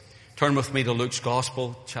Turn with me to Luke's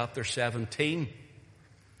Gospel, chapter 17.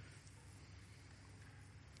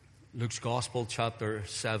 Luke's Gospel, chapter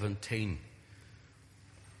 17.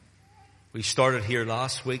 We started here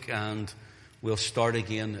last week and we'll start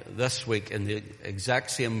again this week in the exact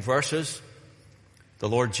same verses. The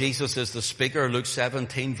Lord Jesus is the speaker, Luke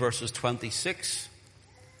 17 verses 26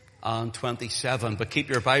 and 27. But keep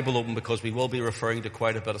your Bible open because we will be referring to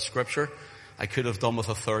quite a bit of Scripture. I could have done with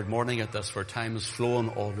a third morning at this, for time is flowing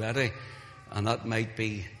already, and that might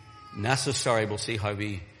be necessary. We'll see how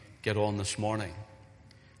we get on this morning.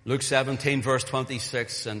 Luke 17 verse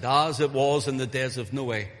 26, and as it was in the days of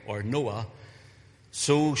Noah,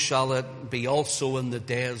 so shall it be also in the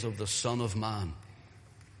days of the Son of Man.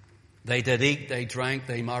 They did eat, they drank,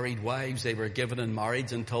 they married wives, they were given in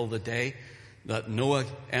marriage until the day that Noah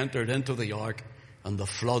entered into the ark, and the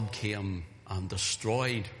flood came and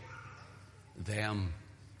destroyed them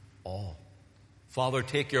all. Father,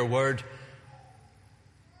 take your word.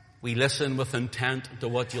 We listen with intent to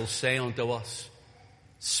what you'll say unto us.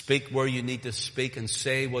 Speak where you need to speak and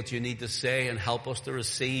say what you need to say, and help us to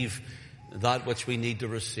receive that which we need to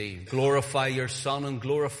receive. Glorify your Son and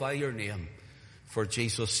glorify your name. For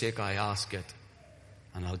Jesus' sake I ask it,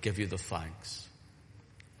 and I'll give you the thanks.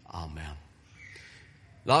 Amen.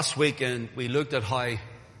 Last weekend we looked at how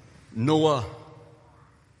Noah,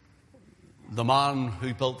 the man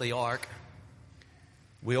who built the ark,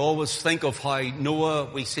 we always think of how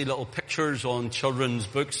Noah, we see little pictures on children's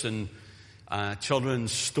books and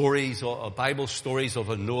children's stories or Bible stories of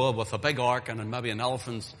a Noah with a big ark and maybe an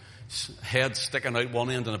elephant's head sticking out one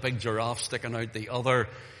end and a big giraffe sticking out the other.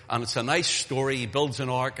 And it's a nice story. He builds an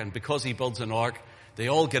ark, and because he builds an ark, they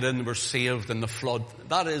all get in and were saved in the flood.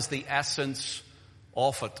 That is the essence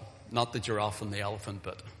of it, not the giraffe and the elephant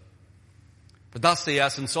bit. But that's the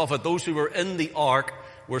essence of it. Those who were in the ark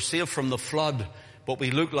were saved from the flood. But we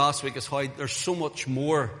looked last week as how there's so much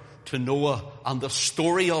more to Noah and the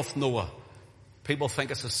story of Noah. People think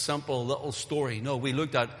it's a simple little story. No, we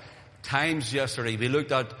looked at times yesterday. We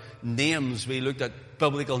looked at names. We looked at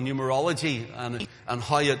biblical numerology and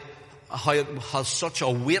how it has such a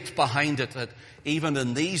weight behind it that even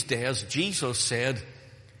in these days, Jesus said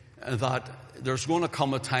that there's going to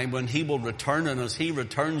come a time when he will return, and as he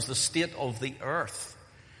returns, the state of the earth,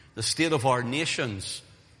 the state of our nations,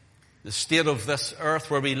 the state of this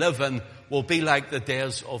earth where we live in will be like the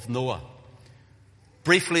days of Noah.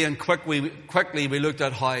 Briefly and quickly we looked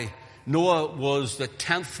at how Noah was the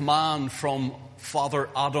 10th man from Father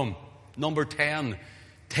Adam. Number 10.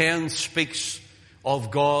 10 speaks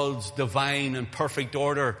of God's divine and perfect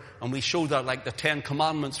order, and we showed that like the 10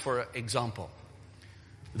 Commandments, for example.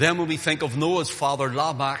 Then when we think of Noah's father,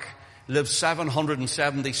 Lamech, lived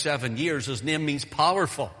 777 years. His name means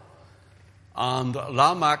powerful. And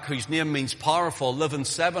Lamech, whose name means powerful, living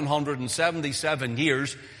 777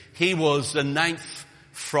 years, he was the 9th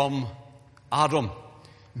from Adam.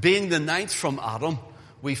 Being the 9th from Adam,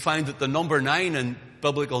 we find that the number 9 in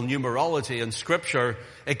biblical numerology and Scripture,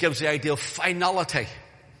 it gives the idea of finality.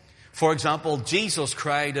 For example, Jesus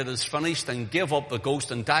cried, "It is finished," and gave up the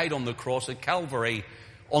ghost and died on the cross at Calvary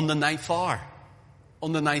on the 9th hour.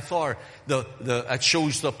 On the 9th hour. It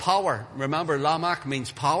shows the power. Remember, Lamech means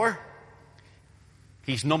power.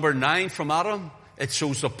 He's number 9 from Adam. It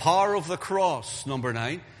shows the power of the cross, number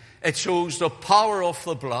 9. It shows the power of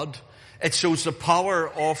the blood. It shows the power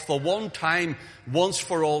of the one-time,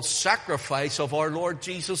 once-for-all sacrifice of our Lord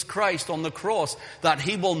Jesus Christ on the cross, that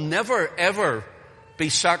he will never, ever be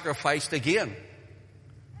sacrificed again.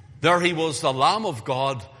 There he was, the Lamb of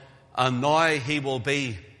God, and now he will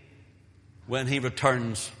be, when he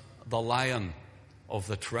returns, the Lion of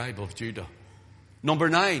the tribe of Judah. Number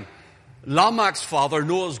 9, Lamech's father,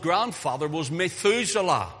 Noah's grandfather, was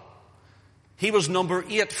Methuselah. He was number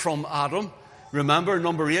 8 from Adam. Remember,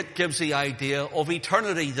 number 8 gives the idea of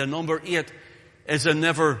eternity. The number 8 is a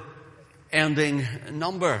never-ending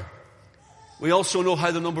number. We also know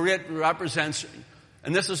how the number 8 represents,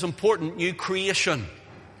 and this is important, new creation,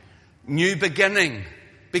 new beginning,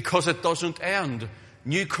 because it doesn't end.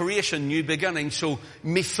 New creation, new beginning. So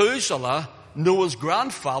Methuselah, Noah's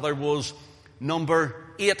grandfather, was number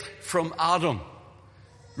 8 from Adam.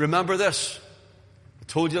 Remember this. I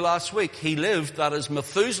told you last week, he lived, that is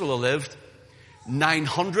Methuselah lived,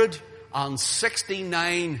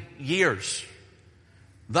 969 years.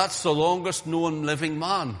 That's the longest known living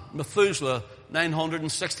man. Methuselah,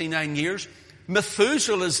 969 years.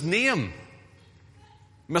 Methuselah's name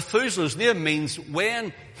means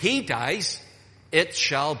when he dies, it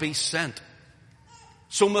shall be sent.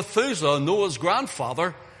 So Methuselah, Noah's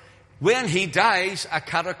grandfather, when he dies, a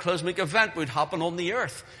cataclysmic event would happen on the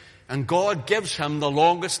earth. And God gives him the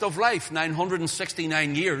longest of life,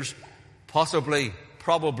 969 years, possibly,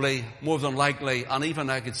 probably, more than likely, and even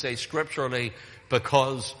I could say scripturally,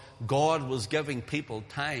 because God was giving people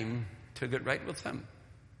time to get right with him.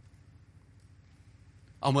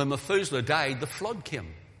 And when Methuselah died, the flood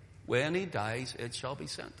came. When he dies, it shall be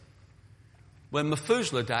sent. When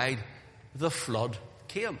Methuselah died, the flood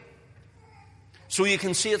came. So you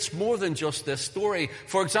can see it's more than just this story.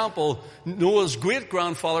 For example, Noah's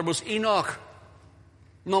great-grandfather was Enoch,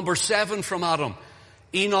 number 7 from Adam.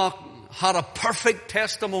 Enoch had a perfect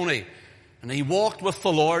testimony, and he walked with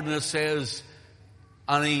the Lord, and it says,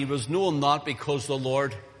 and he was known not because the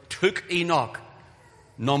Lord took Enoch.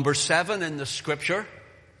 Number 7 in the scripture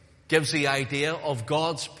gives the idea of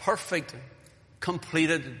God's perfect,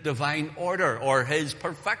 completed divine order, or his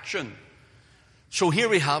perfection. So here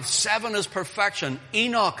we have 7 as perfection.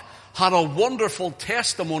 Enoch had a wonderful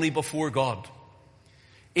testimony before God.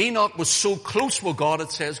 Enoch was so close with God,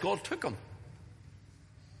 it says God took him.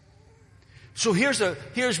 So here's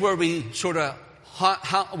where we sort of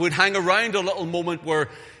would hang around a little moment where,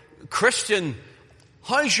 Christian,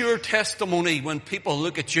 how's your testimony when people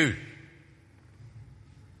look at you?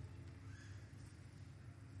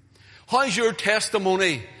 How's your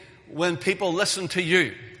testimony when people listen to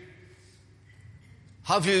you?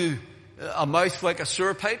 Have you a mouth like a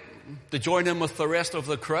sewer pipe to join in with the rest of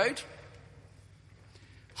the crowd?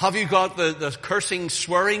 Have you got the cursing,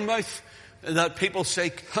 swearing mouth that people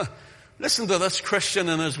say, listen to this Christian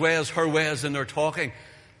and his ways, her ways, and they're talking?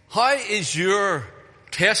 How is your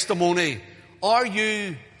testimony? Are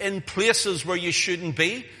you in places where you shouldn't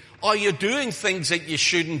be? Are you doing things that you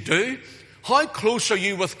shouldn't do? How close are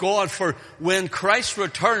you with God for when Christ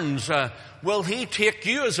returns? Will he take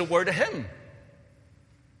you, as it were, to him?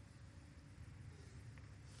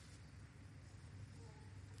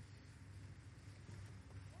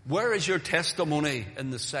 Where is your testimony in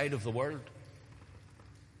the sight of the world?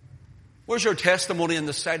 Where's your testimony in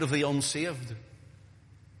the sight of the unsaved?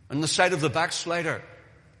 In the sight of the backslider?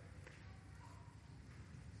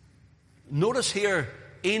 Notice here,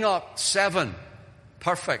 Enoch 7,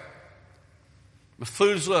 perfect.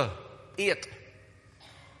 Methuselah 8.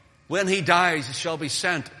 When he dies, it shall be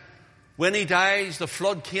sent. When he dies, the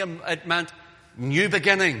flood came. It meant new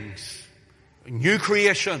beginnings, new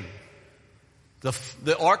creation.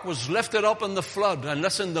 The ark was lifted up in the flood. And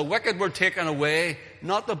listen, the wicked were taken away,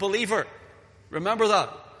 not the believer. Remember that.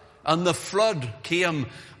 And the flood came,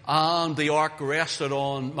 and the ark rested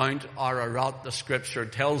on Mount Ararat, the scripture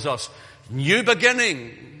tells us. New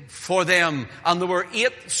beginning for them. And there were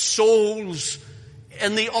 8 souls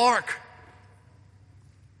in the ark.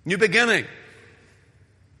 New beginning.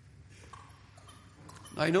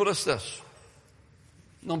 Now notice this.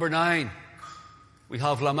 Number 9. We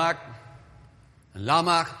have Lamech. And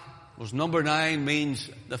Lamech was number 9, means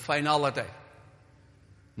the finality.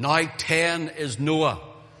 Now 10 is Noah.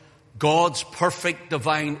 God's perfect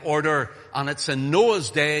divine order. And it's in Noah's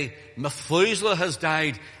day, Methuselah has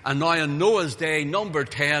died. And now in Noah's day, number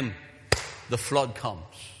 10, the flood comes.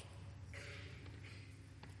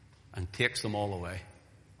 And takes them all away.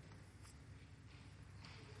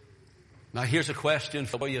 Now here's a question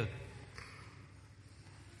for you.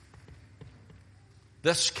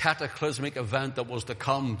 This cataclysmic event that was to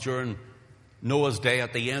come during Noah's day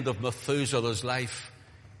at the end of Methuselah's life,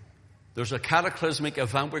 there's a cataclysmic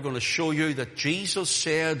event we're going to show you that Jesus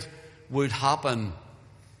said would happen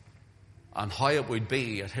and how it would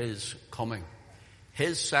be at his coming.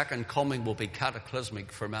 His second coming will be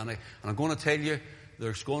cataclysmic for many. And I'm going to tell you,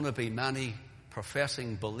 there's going to be many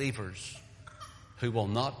professing believers who will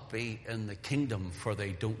not be in the kingdom, for they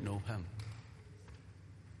don't know him.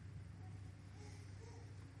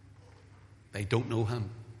 They don't know him.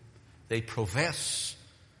 They profess,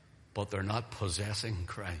 but they're not possessing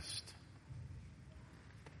Christ.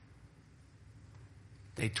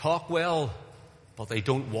 They talk well, but they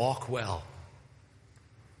don't walk well.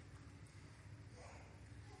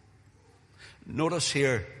 Notice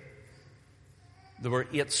here, there were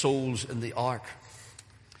 8 souls in the ark.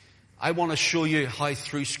 I want to show you how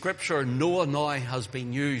through Scripture Noah now has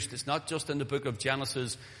been used. It's not just in the book of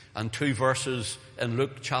Genesis and 2 verses in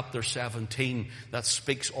Luke chapter 17 that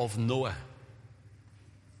speaks of Noah.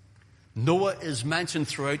 Noah is mentioned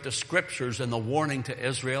throughout the Scriptures in the warning to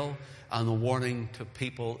Israel and the warning to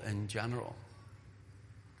people in general.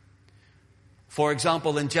 For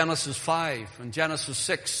example, in Genesis 5, and Genesis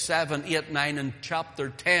 6, 7, 8, 9, and chapter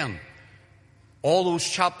 10, all those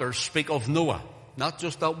chapters speak of Noah. Not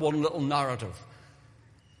just that one little narrative.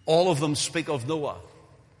 All of them speak of Noah.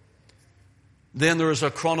 Then there is a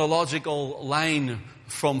chronological line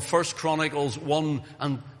from 1 Chronicles 1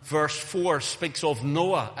 and verse 4 speaks of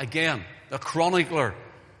Noah again. The chronicler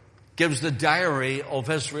gives the diary of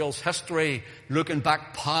Israel's history, looking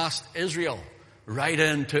back past Israel, right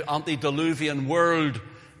into antediluvian world,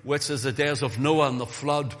 which is the days of Noah and the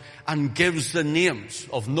flood, and gives the names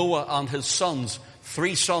of Noah and his sons,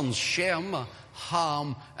 3 sons, Shem,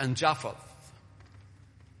 Ham, and Japheth.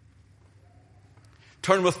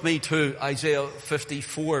 Turn with me to Isaiah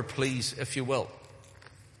 54, please, if you will.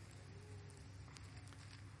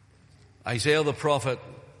 Isaiah the prophet,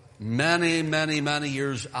 many, many, many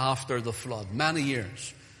years after the flood. Many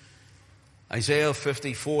years. Isaiah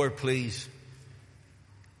 54, please.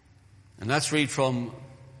 And let's read from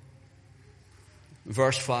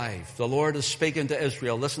verse 5. The Lord is speaking to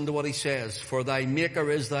Israel. Listen to what he says. For thy Maker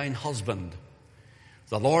is thine husband.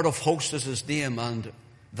 The Lord of hosts is his name, and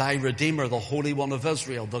thy Redeemer, the Holy One of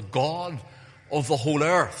Israel, the God of the whole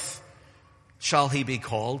earth, shall he be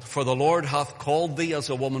called. For the Lord hath called thee as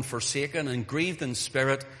a woman forsaken and grieved in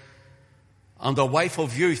spirit, and a wife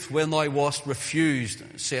of youth when thou wast refused,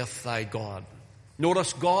 saith thy God.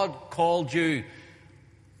 Notice, God called you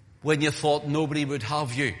when you thought nobody would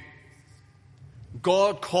have you.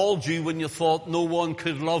 God called you when you thought no one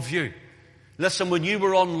could love you. Listen, when you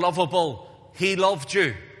were unlovable, he loved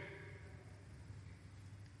you.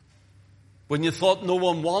 When you thought no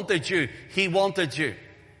one wanted you, he wanted you.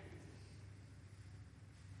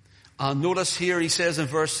 And notice here he says in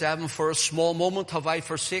verse 7, for a small moment have I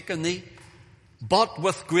forsaken thee, but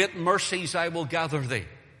with great mercies I will gather thee.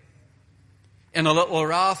 In a little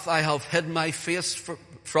wrath I have hid my face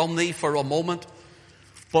from thee for a moment,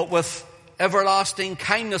 but with everlasting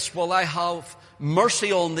kindness will I have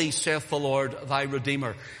mercy on thee, saith the Lord, thy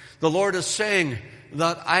Redeemer. The Lord is saying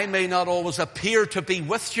that I may not always appear to be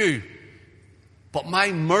with you, but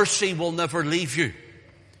my mercy will never leave you.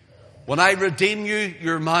 When I redeem you,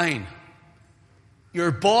 you're mine.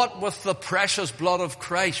 You're bought with the precious blood of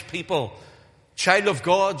Christ, people. Child of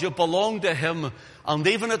God, you belong to him. And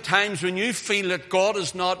even at times when you feel that God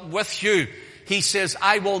is not with you, he says,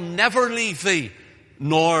 I will never leave thee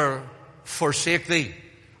nor forsake thee.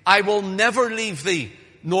 I will never leave thee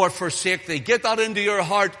nor forsake thee. Get that into your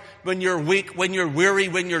heart when you're weak, when you're weary,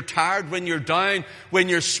 when you're tired, when you're down, when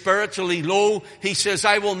you're spiritually low. He says,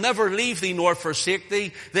 I will never leave thee nor forsake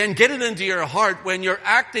thee. Then get it into your heart when you're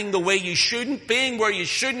acting the way you shouldn't, being where you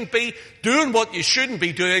shouldn't be, doing what you shouldn't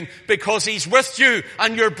be doing, because he's with you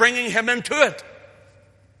and you're bringing him into it.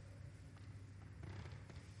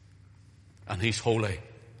 And he's holy.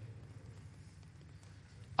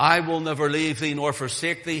 I will never leave thee nor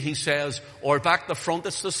forsake thee, he says. Or back the front,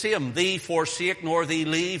 it's the same. Thee forsake nor thee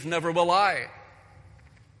leave, never will I.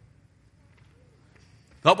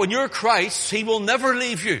 But when you're Christ's, he will never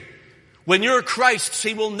leave you. When you're Christ's,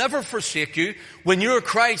 he will never forsake you. When you're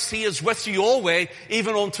Christ's, he is with you always,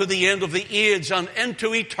 even unto the end of the age and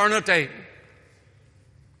into eternity.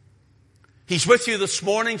 He's with you this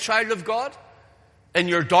morning, child of God, in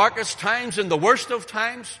your darkest times, in the worst of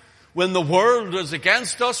times. When the world is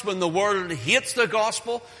against us, when the world hates the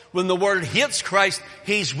gospel, when the world hates Christ,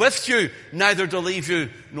 he's with you, neither to leave you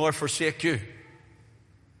nor forsake you.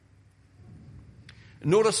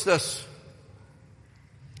 Notice this.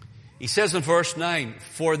 He says in verse 9,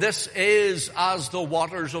 for this is as the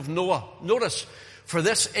waters of Noah. Notice, for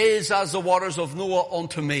this is as the waters of Noah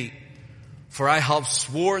unto me. For I have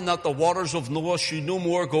sworn that the waters of Noah should no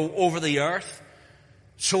more go over the earth.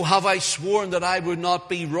 So have I sworn that I would not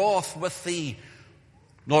be wroth with thee,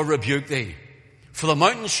 nor rebuke thee. For the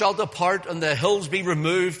mountains shall depart and the hills be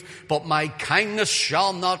removed, but my kindness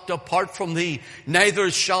shall not depart from thee,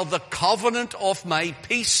 neither shall the covenant of my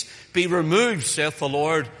peace be removed, saith the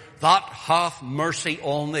Lord, that hath mercy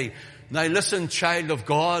on thee. Now listen, child of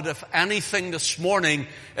God, if anything this morning,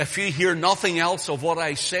 if you hear nothing else of what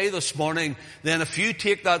I say this morning, then if you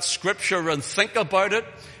take that scripture and think about it,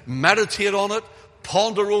 meditate on it,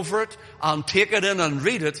 ponder over it, and take it in and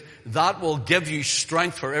read it, that will give you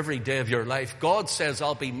strength for every day of your life. God says,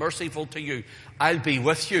 I'll be merciful to you. I'll be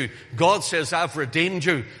with you. God says, I've redeemed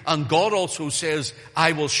you. And God also says,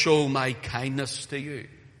 I will show my kindness to you.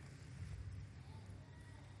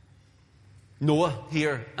 Noah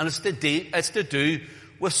here, and it's to do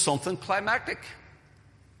with something climactic.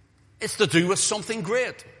 It's to do with something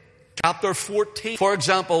great. Chapter 14, for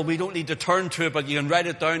example, we don't need to turn to it, but you can write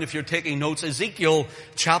it down if you're taking notes. Ezekiel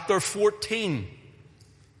chapter 14.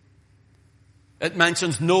 It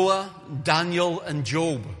mentions Noah, Daniel, and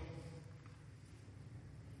Job.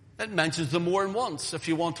 It mentions them more than once if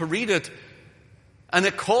you want to read it. And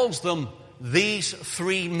it calls them these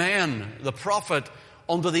three men, the prophet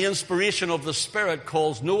under the inspiration of the Spirit,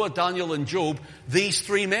 calls Noah, Daniel, and Job these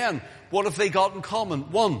three men. What have they got in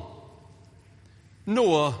common? One,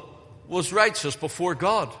 Noah was righteous before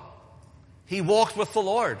God. He walked with the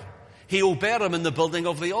Lord. He obeyed him in the building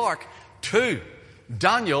of the ark. Two,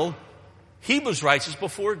 Daniel, he was righteous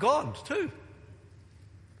before God too.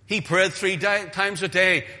 He prayed 3 times a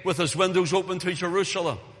day with his windows open to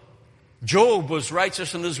Jerusalem. Job was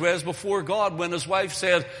righteous in his ways before God. When his wife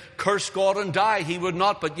said, curse God and die, he would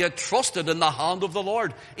not, but yet trusted in the hand of the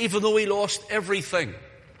Lord, even though he lost everything,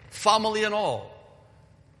 family and all.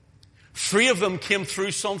 3 of them came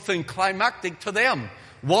through something climactic to them.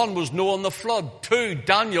 1 was Noah and the flood. 2,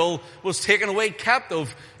 Daniel was taken away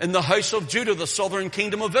captive in the house of Judah, the southern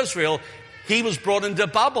kingdom of Israel. He was brought into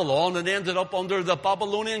Babylon and ended up under the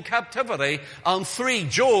Babylonian captivity. And 3,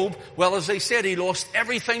 Job, well, as I said, he lost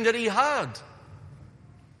everything that he had.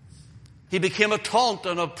 He became a taunt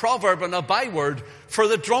and a proverb and a byword for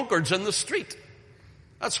the drunkards in the street.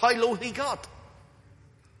 That's how low he got.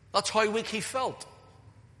 That's how weak he felt.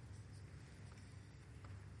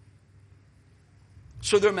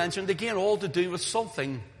 So they're mentioned again, all to do with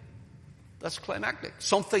something that's climactic,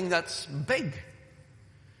 something that's big.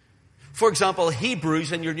 For example,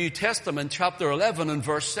 Hebrews in your New Testament, chapter 11 and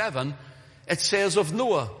verse 7, it says of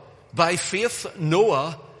Noah, by faith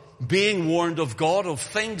Noah, being warned of God of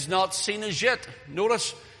things not seen as yet.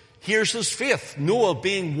 Notice, here's his faith. Noah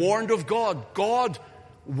being warned of God. God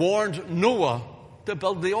warned Noah to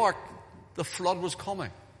build the ark. The flood was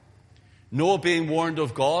coming. Noah being warned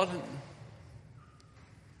of God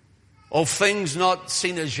of things not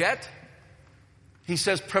seen as yet. He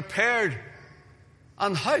says, prepared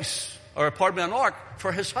an house, or pardon me, an ark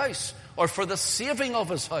for his house, or for the saving of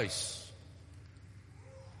his house.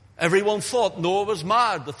 Everyone thought Noah was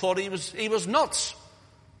mad. They thought he was nuts.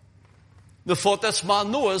 They thought this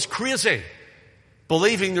man Noah is crazy,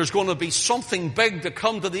 believing there's going to be something big to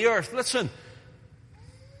come to the earth. Listen,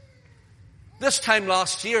 this time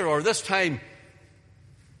last year, or this time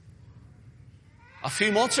a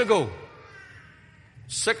few months ago,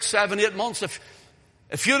 6, 7, 8 months,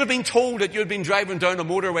 if you'd have been told that you'd been driving down a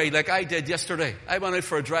motorway like I did yesterday. I went out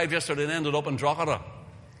for a drive yesterday and ended up in Drogheda.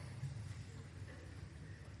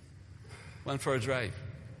 Went for a drive.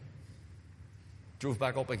 Drove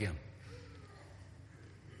back up again.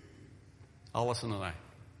 Alison and I.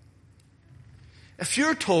 If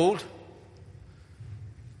you're told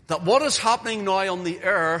that what is happening now on the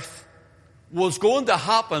earth was going to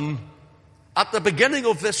happen at the beginning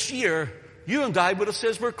of this year, you and I would have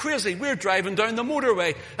said, we're crazy. We're driving down the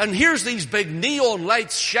motorway, and here's these big neon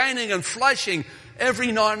lights shining and flashing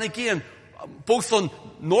every now and again, both on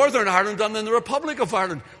Northern Ireland and in the Republic of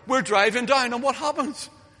Ireland. We're driving down, and what happens?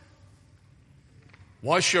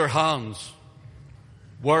 Wash your hands.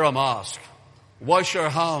 Wear a mask. Wash your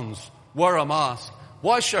hands. Wear a mask.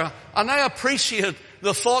 And I appreciate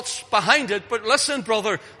the thoughts behind it, but listen,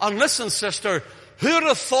 brother, and listen, sister, who'd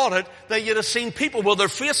have thought it that you'd have seen people with their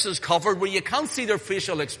faces covered where you can't see their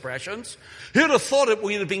facial expressions? Who'd have thought it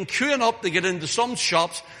we'd have been queuing up to get into some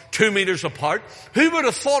shops 2 meters apart? Who would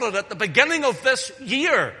have thought it at the beginning of this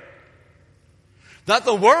year that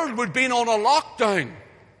the world would be on a lockdown,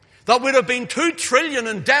 that we'd have been 2 trillion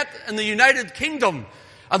in debt in the United Kingdom,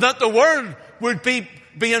 and that the world would be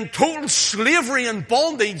in total slavery and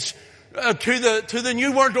bondage to the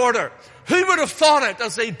New World Order? Who would have thought it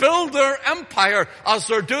as they build their empire as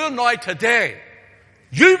they're doing now today?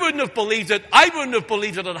 You wouldn't have believed it. I wouldn't have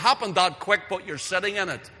believed it had happened that quick, but you're sitting in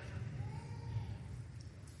it.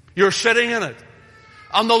 You're sitting in it.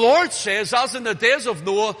 And the Lord says, as in the days of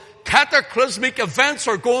Noah, cataclysmic events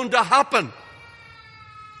are going to happen.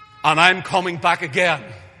 And I'm coming back again.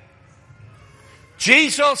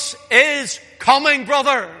 Jesus is coming,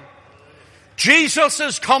 brother. Jesus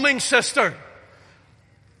is coming, sister.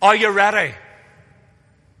 Are you ready?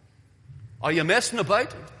 Are you messing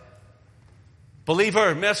about?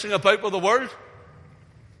 Believer, messing about with the world?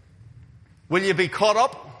 Will you be caught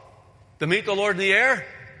up to meet the Lord in the air?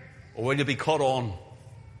 Or will you be caught on?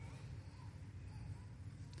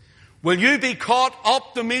 Will you be caught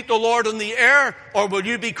up to meet the Lord in the air? Or will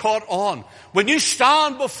you be caught on? When you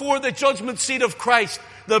stand before the judgment seat of Christ,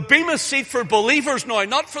 the bema seat for believers now,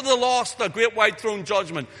 not for the lost, the great white throne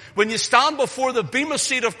judgment. When you stand before the bema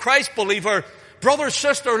seat of Christ, believer, brother,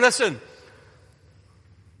 sister, listen.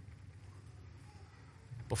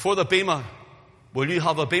 Before the bema, will you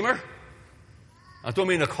have a beamer? I don't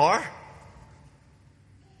mean a car.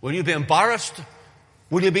 Will you be embarrassed?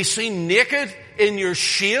 Will you be seen naked in your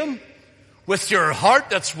shame with your heart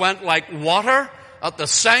that's went like water at the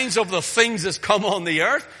signs of the things that's come on the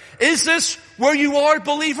earth? Is this where you are,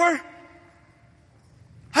 believer?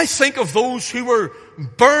 I think of those who were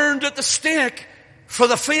burned at the stake for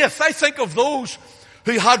the faith. I think of those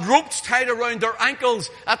who had ropes tied around their ankles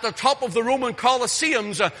at the top of the Roman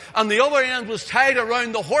Colosseums, and the other end was tied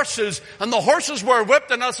around the horses, and the horses were whipped,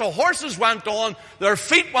 and as the horses went on, their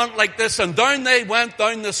feet went like this, and down they went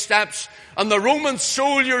down the steps, and the Roman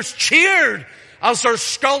soldiers cheered as their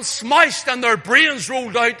skulls smashed and their brains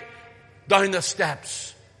rolled out down the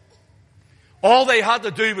steps. All they had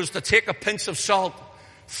to do was to take a pinch of salt,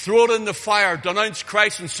 throw it in the fire, denounce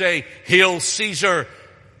Christ and say, "Hail Caesar,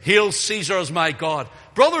 hail Caesar as my God."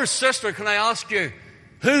 Brother or sister, can I ask you,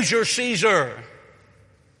 who's your Caesar?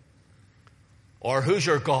 Or who's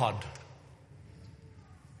your God?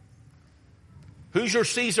 Who's your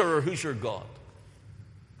Caesar or who's your God?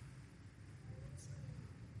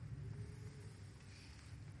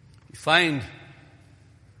 You find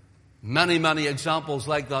many, many examples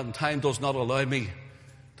like that, and time does not allow me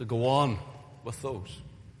to go on with those.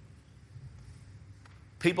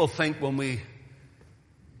 People think when we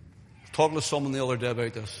talking to someone the other day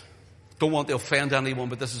about this, don't want to offend anyone,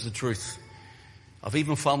 but this is the truth. I've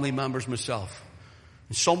even family members myself.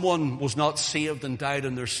 And someone was not saved and died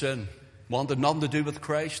in their sin, wanted nothing to do with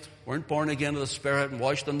Christ, weren't born again of the Spirit and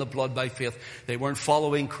washed in the blood by faith. They weren't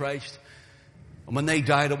following Christ. And when they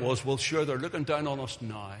died, it was, well, sure, they're looking down on us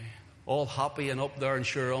now, all happy and up there, and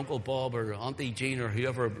sure, Uncle Bob or Auntie Jean or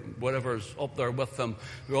whoever, whatever's up there with them,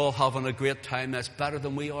 they're all having a great time. That's better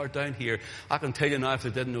than we are down here. I can tell you now, if they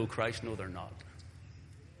didn't know Christ, no, they're not.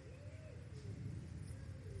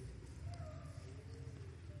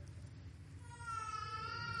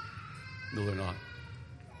 No, they're not.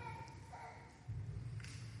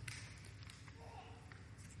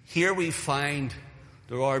 Here we find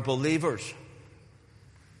there are believers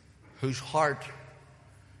whose heart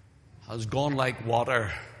has gone like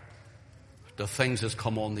water to things that's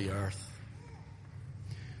come on the earth.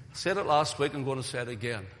 I said it last week, I'm going to say it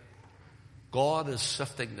again. God is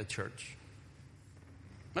sifting the church.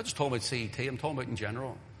 I'm not just talking about CET, I'm talking about in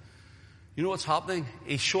general. You know what's happening?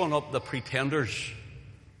 He's showing up the pretenders.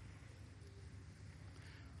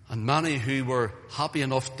 And many who were happy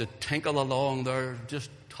enough to tinkle along there, just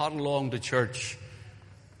toddle along to church.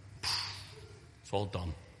 It's all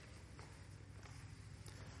done.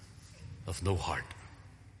 Of no heart.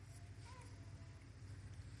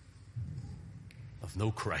 Of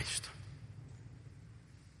no Christ.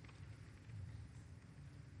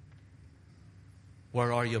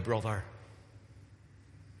 Where are you, brother?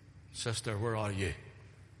 Sister, where are you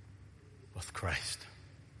with Christ?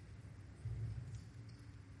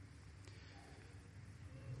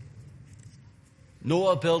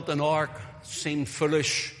 Noah built an ark, seemed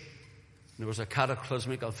foolish. There was a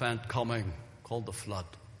cataclysmic event coming called the flood.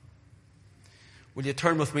 Will you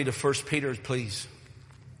turn with me to 1 Peter, please?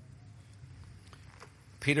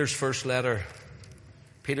 Peter's first letter,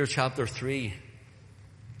 Peter chapter 3.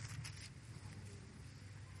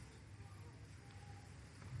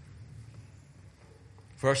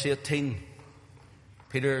 Verse 18.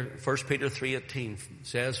 1 Peter 3:18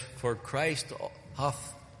 says, "For Christ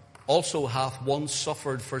also hath once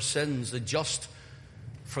suffered for sins, the just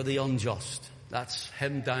for the unjust." That's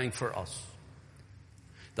him dying for us.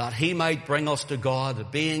 "That he might bring us to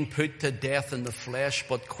God, being put to death in the flesh,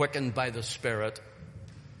 but quickened by the Spirit.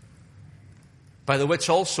 By the which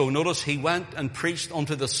also," notice, "he went and preached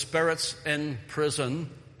unto the spirits in prison,"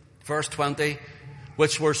 verse 20,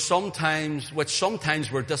 which sometimes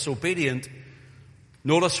were disobedient.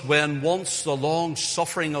 Notice, when once the long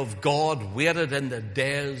suffering of God waited in the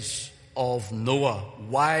days of Noah,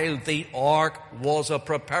 while the ark was a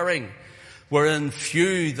preparing, wherein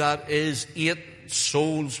few, that is 8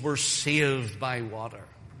 souls, were saved by water.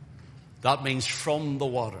 That means from the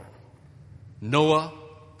water. Noah,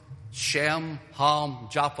 Shem, Ham,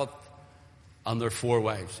 Japheth, and their 4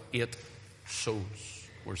 wives. 8 souls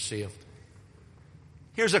were saved.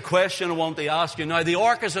 Here's a question I want to ask you. Now, the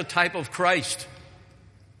ark is a type of Christ.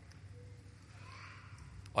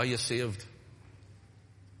 Are you saved?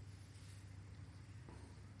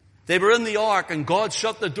 They were in the ark and God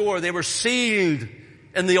shut the door. They were sealed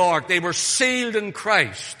in the ark. They were sealed in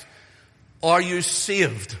Christ. Are you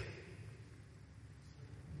saved?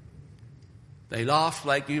 They laughed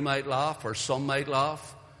like you might laugh, or some might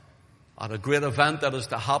laugh, at a great event that is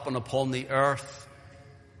to happen upon the earth.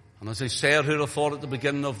 And as I said, who'd have thought at the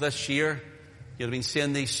beginning of this year, you'd have been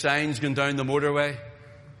seeing these signs going down the motorway.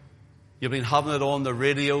 You've been having it on the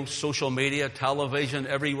radio, social media, television,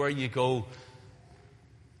 everywhere you go.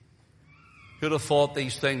 Who'd have thought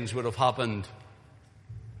these things would have happened?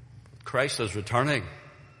 Christ is returning,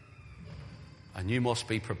 and you must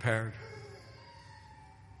be prepared.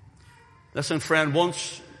 Listen, friend,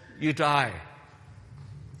 once you die,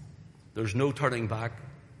 there's no turning back.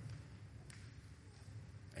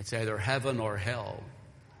 It's either heaven or hell.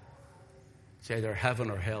 It's either heaven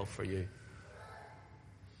or hell for you.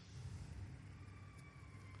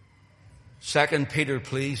 2 Peter,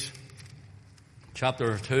 please.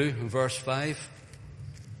 Chapter 2, verse 5.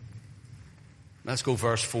 Let's go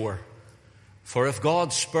verse 4. For if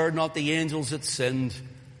God spared not the angels that sinned,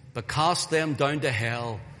 but cast them down to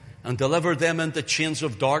hell, and delivered them into chains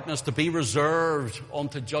of darkness to be reserved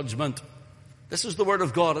unto judgment. This is the word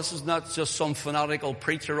of God. This is not just some fanatical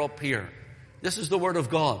preacher up here. This is the word of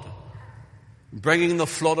God. Bringing the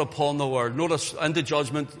flood upon the world. Notice, into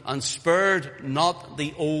judgment, and spared not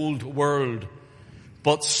the old world,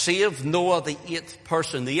 but saved Noah, the eighth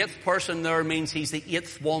person. The eighth person there means he's the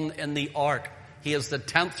eighth one in the ark. He is the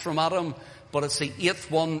 10th from Adam, but it's the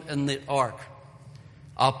eighth one in the ark.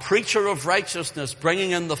 A preacher of righteousness,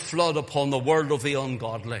 bringing in the flood upon the world of the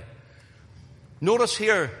ungodly. Notice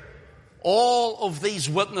here, all of these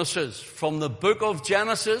witnesses from the book of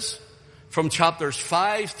Genesis, from chapters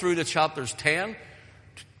 5 through to chapters 10,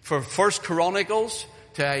 for 1 Chronicles,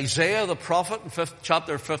 to Isaiah the prophet in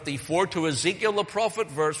chapter 54, to Ezekiel the prophet,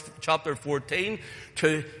 chapter 14,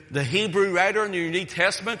 to the Hebrew writer in the New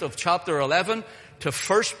Testament of chapter 11, to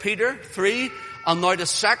 1 Peter 3, and now to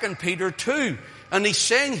 2 Peter 2. And he's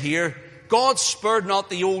saying here, God spared not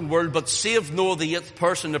the old world, but saved Noah, the eighth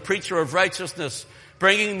person, the preacher of righteousness,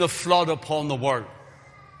 bringing the flood upon the world.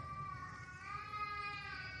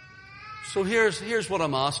 So here's what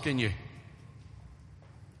I'm asking you.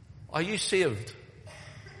 Are you saved?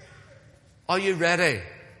 Are you ready?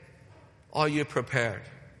 Are you prepared?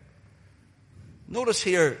 Notice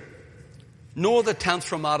here, Noah, the 10th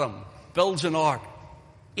from Adam, builds an ark.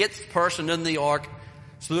 Eighth person in the ark.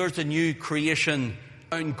 So there's a new creation,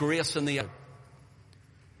 found grace in the ark.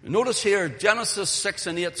 Notice here, Genesis 6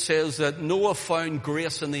 and 8 says that Noah found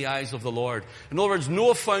grace in the eyes of the Lord. In other words,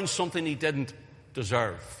 Noah found something he didn't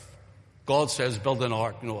deserve. God says, build an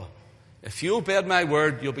ark, Noah. If you obey my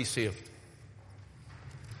word, you'll be saved.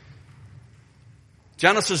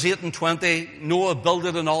 Genesis 8 and 20, Noah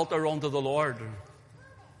builded an altar unto the Lord.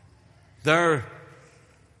 There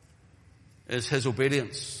is his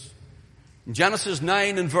obedience. Genesis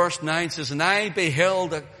 9 and verse 9 says, and I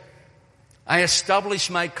beheld, I established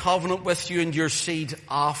my covenant with you and your seed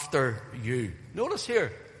after you. Notice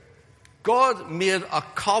here, God made a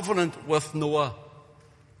covenant with Noah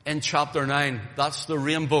in chapter 9. That's the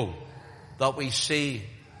rainbow that we see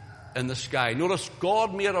in the sky. Notice,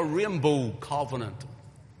 God made a rainbow covenant.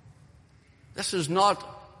 This is not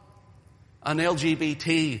an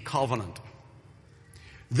LGBT covenant.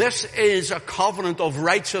 This is a covenant of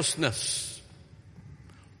righteousness.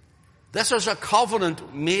 This is a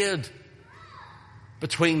covenant made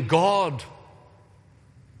between God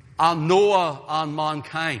and Noah and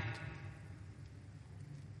mankind.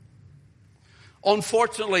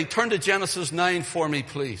 Unfortunately, turn to Genesis 9 for me,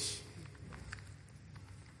 please.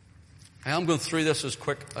 I am going through this as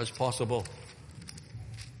quick as possible.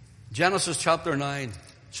 Genesis chapter 9.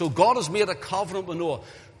 So God has made a covenant with Noah.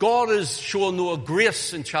 God is showing Noah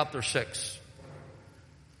grace in chapter 6.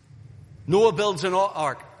 Noah builds an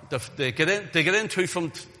ark to get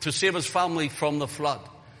into to save his family from the flood.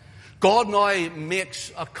 God now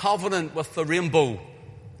makes a covenant with the rainbow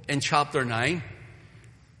in chapter 9.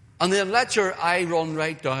 And then let your eye run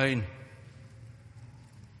right down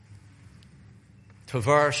to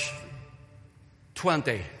verse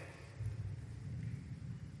 20.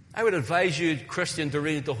 I would advise you, Christian, to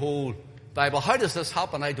read the whole Bible. How does this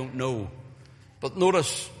happen? I don't know. But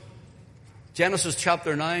notice Genesis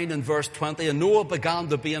chapter 9 and verse 20. And Noah began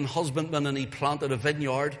to be an husbandman, and he planted a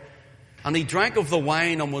vineyard. And he drank of the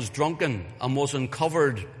wine and was drunken, and was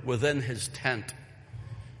uncovered within his tent.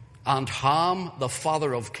 And Ham, the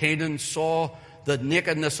father of Canaan, saw the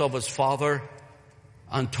nakedness of his father,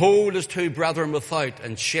 and told his two brethren without.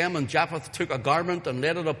 And Shem and Japheth took a garment and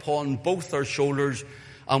laid it upon both their shoulders,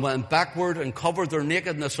 and went backward and covered their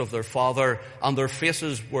nakedness of their father, and their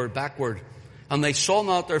faces were backward. And they saw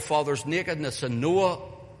not their father's nakedness. And Noah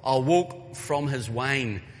awoke from his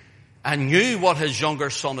wine, and knew what his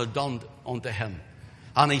younger son had done unto him.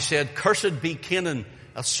 And he said, Cursed be Canaan,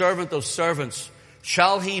 a servant of servants.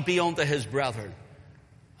 Shall he be unto his brethren?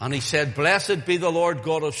 And he said, Blessed be the Lord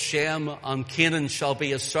God of Shem, and Canaan shall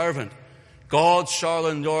be his servant. God shall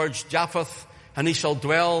enlarge Japheth, and he shall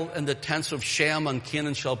dwell in the tents of Shem, and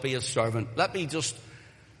Canaan shall be his servant. Let me just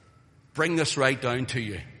bring this right down to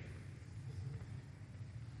you.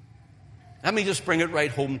 Let me just bring it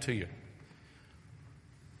right home to you.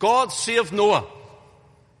 God saved Noah.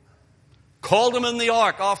 called him in the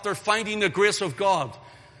ark after finding the grace of God,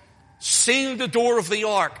 sealed the door of the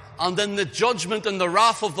ark, and in the judgment and the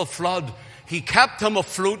wrath of the flood, he kept him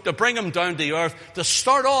afloat to bring him down to earth, to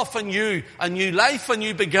start off a new life, a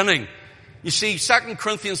new beginning. You see, 2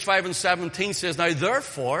 Corinthians 5:17 says, now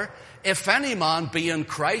therefore, if any man be in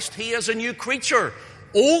Christ, he is a new creature.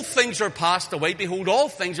 Old things are passed away. Behold, all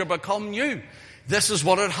things are become new. This is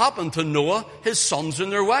what had happened to Noah, his sons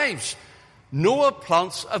and their wives. Noah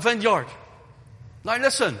plants a vineyard. Now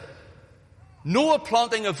listen, Noah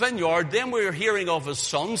planting a vineyard, then we're hearing of his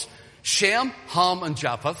sons, Shem, Ham, and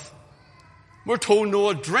Japheth. We're told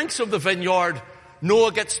Noah drinks of the vineyard.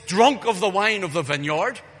 Noah gets drunk of the wine of the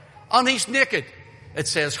vineyard, and he's naked. It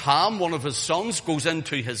says Ham, one of his sons, goes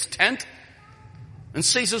into his tent and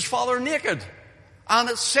sees his father naked. And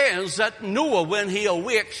it says that Noah, when he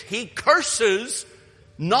awakes, he curses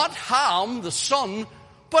not Ham, the son,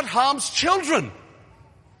 but Ham's children.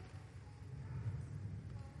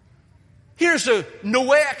 Here's a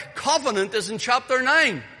Noahic covenant is in chapter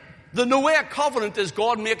 9. The Noahic covenant is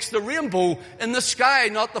God makes the rainbow in the sky,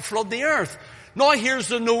 not to flood the earth. Now here's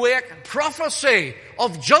the Noahic prophecy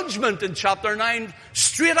of judgment in chapter 9,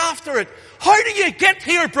 straight after it. How do you get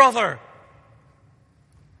here, brother?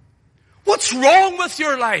 What's wrong with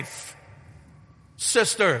your life,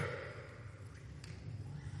 sister?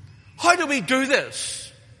 How do we do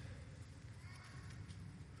this?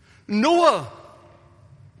 Noah,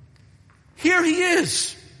 here he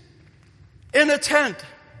is, in a tent,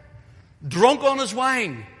 drunk on his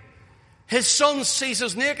wine. His son sees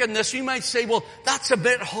his nakedness. You might say, well, that's a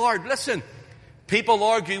bit hard. Listen, people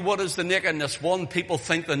argue what is the nakedness. One, people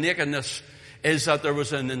think the nakedness is that there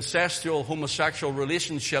was an incestual homosexual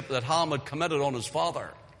relationship that Ham had committed on his father.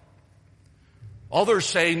 Others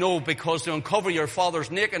say no, because to uncover your father's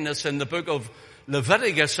nakedness in the book of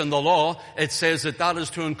Leviticus in the law, it says that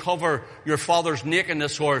is to uncover your father's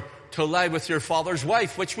nakedness or to lie with your father's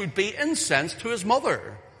wife, which would be incense to his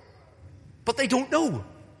mother. But they don't know.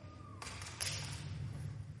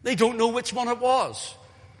 They don't know which one it was.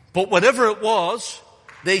 But whatever it was,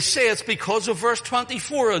 they say it's because of verse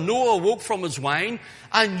 24. And Noah awoke from his wine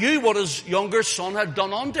and knew what his younger son had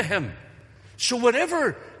done unto him. So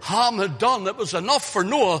whatever Ham had done, it was enough for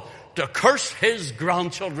Noah to curse his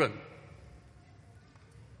grandchildren.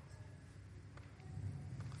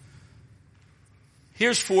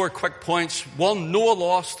 Here's 4 quick points. 1, Noah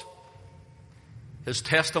lost his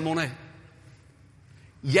testimony.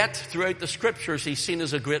 Yet, throughout the scriptures, he's seen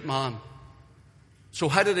as a great man. So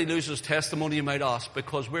how did he lose his testimony, you might ask?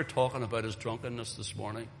 Because we're talking about his drunkenness this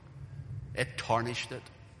morning. It tarnished it.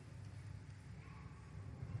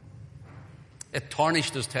 It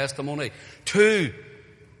tarnished his testimony. 2,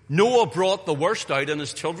 Noah brought the worst out in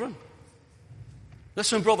his children.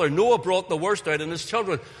 Listen, brother, Noah brought the worst out in his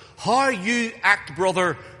children. How you act,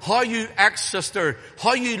 brother, how you act, sister,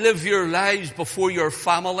 how you live your lives before your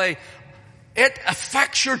family, it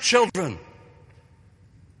affects your children.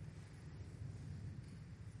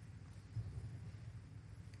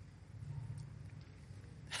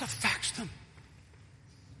 It affects them.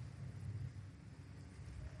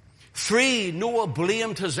 3, Noah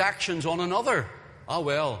blamed his actions on another.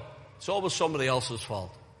 Well, it's always somebody else's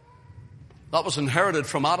fault. That was inherited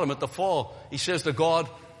from Adam at the fall. He says to God,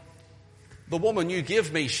 the woman you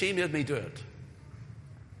gave me, she made me do it.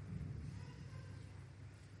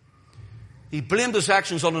 He blamed his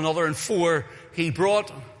actions on another. And 4, he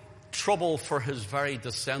brought trouble for his very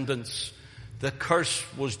descendants. The curse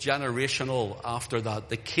was generational after that.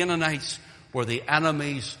 The Canaanites were the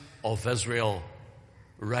enemies of Israel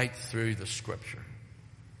right through the scripture.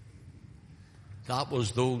 That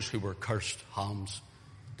was those who were cursed, Ham's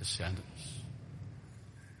descendants.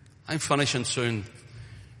 I'm finishing soon.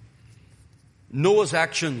 Noah's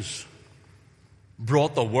actions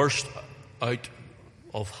brought the worst out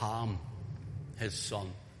of Ham, his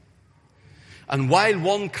son. And while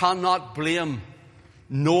one cannot blame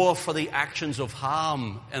Noah for the actions of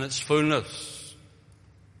Ham in its fullness,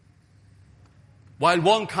 while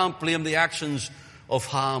one can't blame the actions of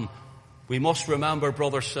Ham, we must remember,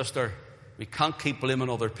 brother, sister, we can't keep blaming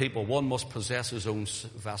other people. One must possess his own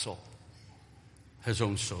vessel, his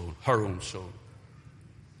own soul, her own soul.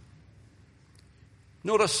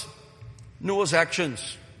 Notice Noah's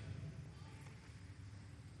actions.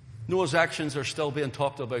 Noah's actions are still being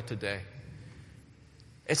talked about today.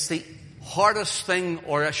 It's the hardest thing,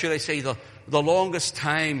 or should I say the longest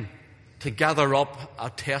time to gather up a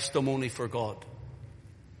testimony for God.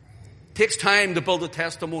 It takes time to build a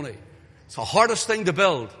testimony. It's the hardest thing to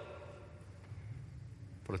build.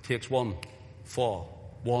 But it takes one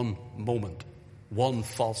fall, one moment, one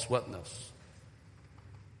false witness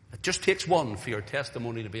It just takes one for your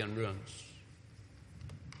testimony to be in ruins.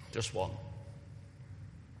 Just one.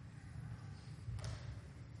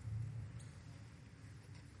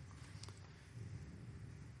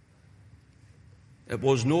 It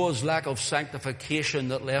was Noah's lack of sanctification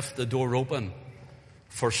that left the door open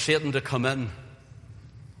for Satan to come in.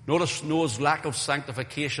 Notice Noah's lack of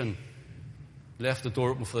sanctification left the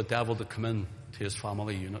door open for the devil to come in to his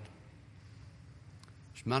family unit.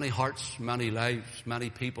 There's many hearts, many lives, many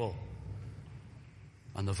people,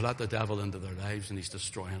 and they've let the devil into their lives and he's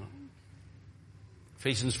destroying it.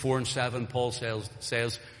 Ephesians 4:7, Paul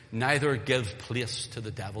says, neither give place to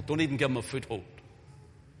the devil. Don't even give him a foothold.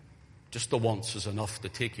 Just the once is enough to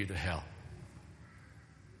take you to hell.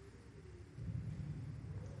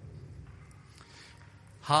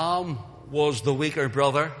 Ham was the weaker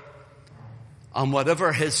brother, and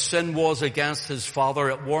whatever his sin was against his father,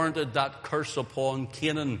 it warranted that curse upon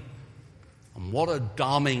Canaan. And what a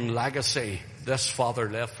damning legacy this father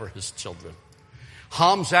left for his children.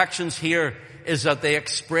 Ham's actions here is that they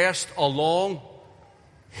expressed a long,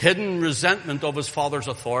 hidden resentment of his father's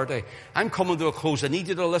authority. I'm coming to a close. I need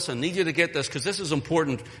you to listen. I need you to get this, because this is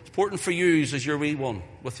important. It's important for you as your wee one,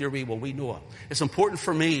 with your wee one. We know it. It's important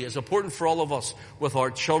for me. It's important for all of us with our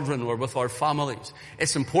children or with our families.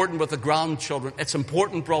 It's important with the grandchildren. It's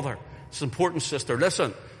important, brother. It's important, sister.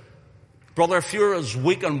 Listen, brother, if you're as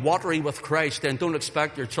weak and watery with Christ, then don't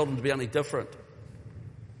expect your children to be any different.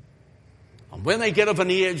 And when they get of an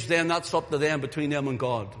age, then that's up to them, between them and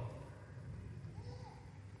God.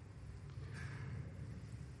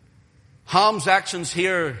 Ham's actions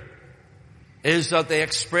here is that they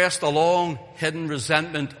expressed a long hidden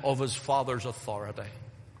resentment of his father's authority.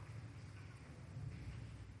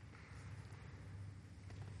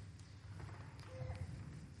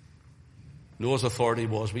 Noah's authority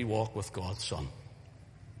was, we walk with God, son.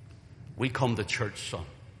 We come to church, son.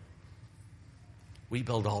 We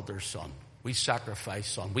build altars, son. We sacrifice,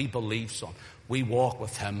 son. We believe, son. We walk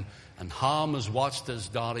with him. And Ham has watched his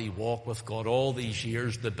daddy walk with God all these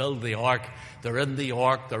years. They build the ark. They're in the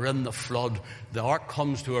ark. They're in the flood. The ark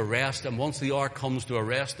comes to a rest. And once the ark comes to a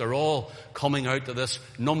rest, they're all coming out to this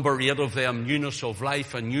number 8 of them, newness of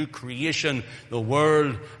life, a new creation, the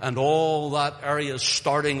world, and all that area is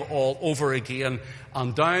starting all over again.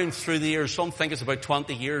 And down through the years, some think it's about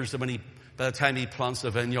 20 years by the time he plants the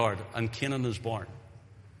vineyard and Canaan is born.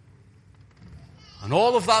 And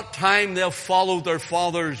all of that time they've followed their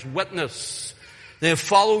father's witness. They've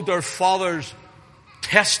followed their father's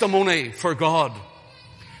testimony for God.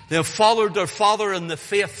 They've followed their father in the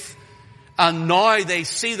faith. And now they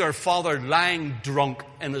see their father lying drunk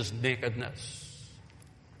in his nakedness.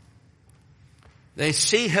 They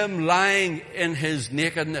see him lying in his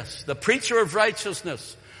nakedness. The preacher of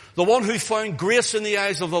righteousness. The one who found grace in the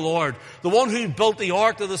eyes of the Lord. The one who built the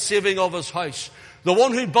ark to the saving of his house. The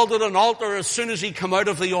one who built an altar as soon as he came out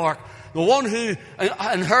of the ark. The one who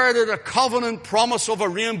inherited a covenant promise of a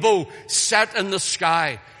rainbow set in the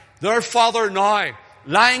sky. Their father now,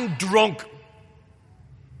 lying drunk.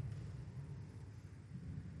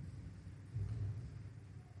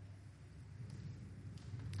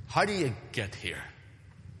 How do you get here?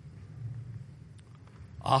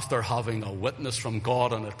 After having a witness from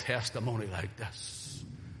God and a testimony like this.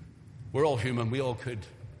 We're all human, we all could.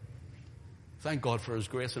 Thank God for his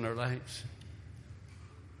grace in our lives.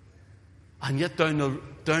 And yet down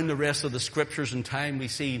the rest of the scriptures and time we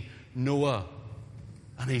see Noah,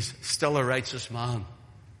 and he's still a righteous man.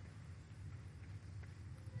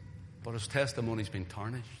 But his testimony's been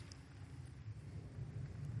tarnished.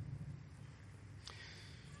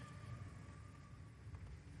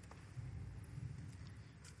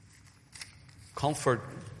 Comfort,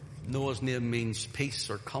 Noah's name means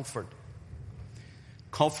peace or comfort.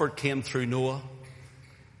 Comfort came through Noah.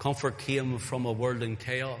 Comfort came from a world in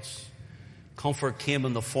chaos. Comfort came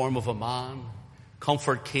in the form of a man.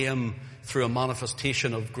 Comfort came through a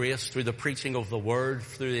manifestation of grace, through the preaching of the word,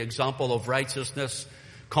 through the example of righteousness.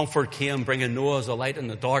 Comfort came bringing Noah as a light in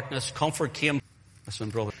the darkness. Comfort came, listen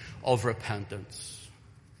brother, of repentance.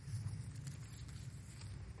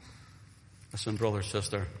 Listen brother,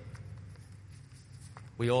 sister,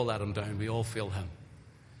 we all let him down. We all failed him.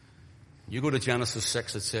 You go to Genesis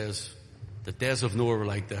 6, it says, the days of Noah were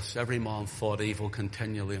like this. Every man thought evil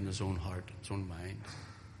continually in his own heart, his own mind.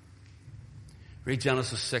 Read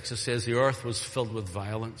Genesis 6, it says, the earth was filled with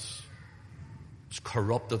violence. It was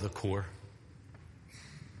corrupt to the core.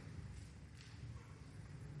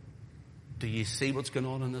 Do you see what's going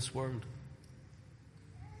on in this world?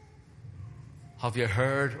 Have you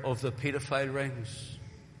heard of the pedophile rings?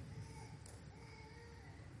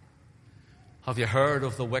 Have you heard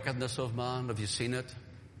of the wickedness of man? Have you seen it?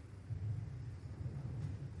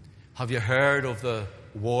 Have you heard of the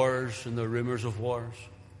wars and the rumors of wars?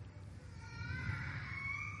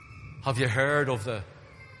 Have you heard of the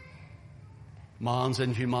man's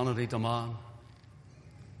inhumanity to man?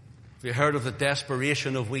 Have you heard of the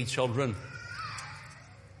desperation of wee children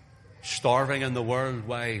starving in the world?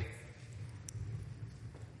 Why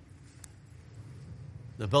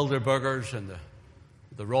the Bilderbergers and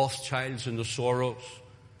the Rothschilds and the Soros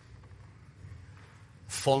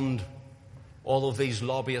fund all of these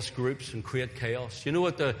lobbyist groups and create chaos. You know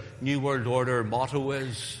what the New World Order motto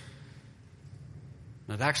is?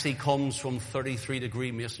 It actually comes from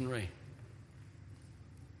 33-degree masonry.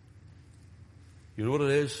 You know what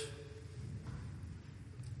it is?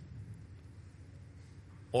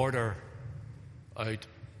 Order out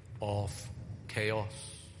of chaos.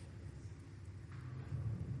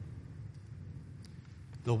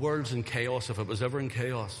 The world's in chaos. If it was ever in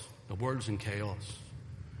chaos, the world's in chaos.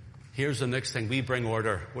 Here's the next thing. We bring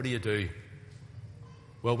order. What do?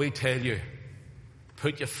 Well, we tell you,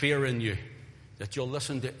 put your fear in you, that you'll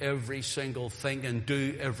listen to every single thing and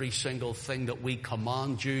do every single thing that we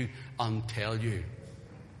command you and tell you.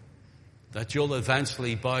 That you'll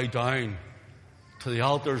eventually bow down to the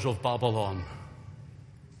altars of Babylon.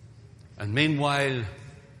 And meanwhile,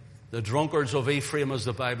 the drunkards of Ephraim, as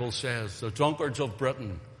the Bible says, the drunkards of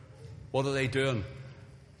Britain, what are they doing?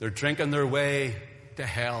 They're drinking their way to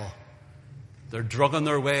hell. They're drugging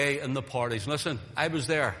their way in the parties. Listen, I was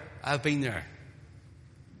there. I've been there.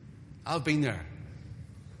 I've been there.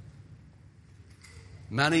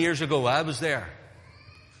 Many years ago, I was there.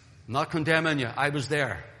 I'm not condemning you. I was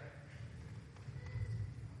there.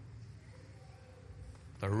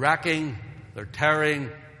 They're wrecking, they're tearing,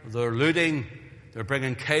 they're looting, they're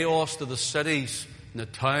bringing chaos to the cities and the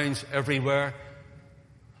towns everywhere.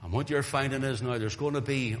 And what you're finding is now there's going to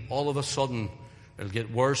be, all of a sudden, it'll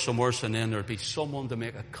get worse and worse, and then there'll be someone to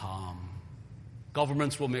make it calm.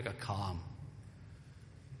 Governments will make it calm.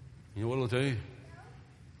 You know what it'll do?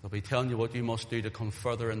 They'll be telling you what you must do to come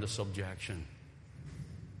further into subjection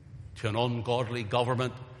to an ungodly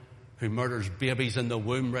government who murders babies in the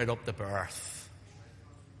womb right up to birth.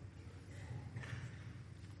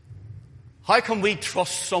 How can we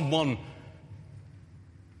trust someone?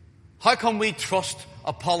 How can we trust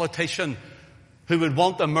a politician who would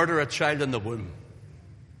want to murder a child in the womb?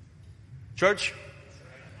 Church?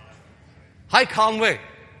 How can we?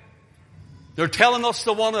 They're telling us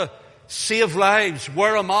they want to save lives,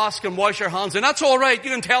 wear a mask and wash your hands. And that's all right, you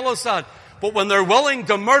can tell us that. But when they're willing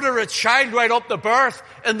to murder a child right up to birth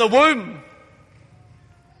in the womb,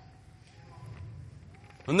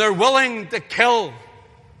 and they're willing to kill,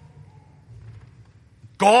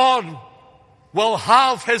 God will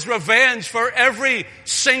have His revenge for every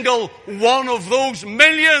single one of those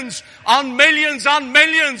millions and millions and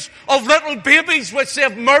millions of little babies which they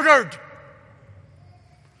have murdered.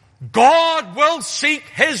 God will seek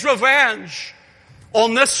His revenge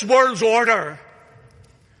on this world's order,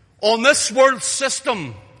 on this world's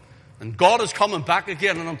system. And God is coming back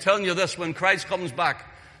again. And I'm telling you this, when Christ comes back,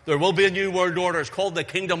 there will be a new world order. It's called the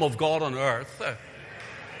kingdom of God on earth.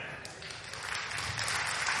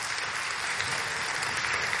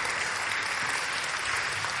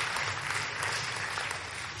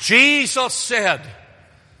 Jesus said,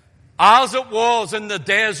 as it was in the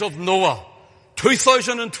days of Noah,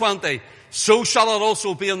 2020, so shall it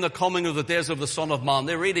also be in the coming of the days of the Son of Man.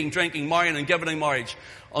 They were eating, drinking, marrying, and giving in marriage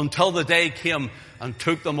until the day came and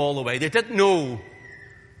took them all away. They didn't know,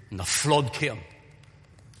 and the flood came.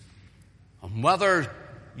 And whether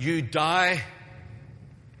you die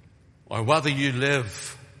or whether you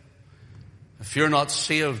live, if you're not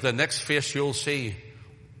saved, the next face you'll see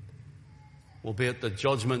will be at the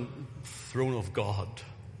judgment throne of God,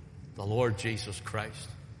 the Lord Jesus Christ.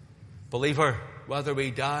 Believer, whether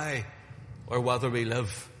we die or whether we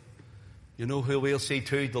live, you know who we'll see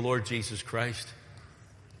too? The Lord Jesus Christ.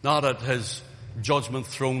 Not at His judgment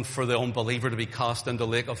throne for the unbeliever to be cast into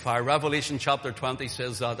the lake of fire. Revelation chapter 20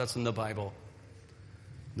 says that. That's in the Bible.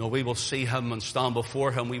 No, we will see Him and stand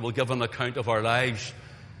before Him. We will give an account of our lives,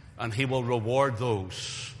 and He will reward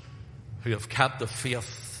those who have kept the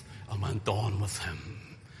faith and went on with Him.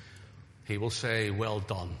 He will say, well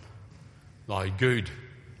done, thou good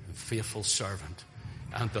and faithful servant,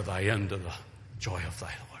 enter thy into the joy of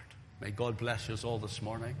thy Lord. May God bless you all this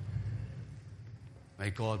morning.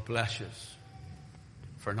 May God bless you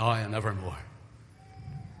for now and evermore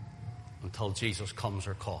until Jesus comes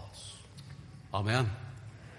or calls. Amen.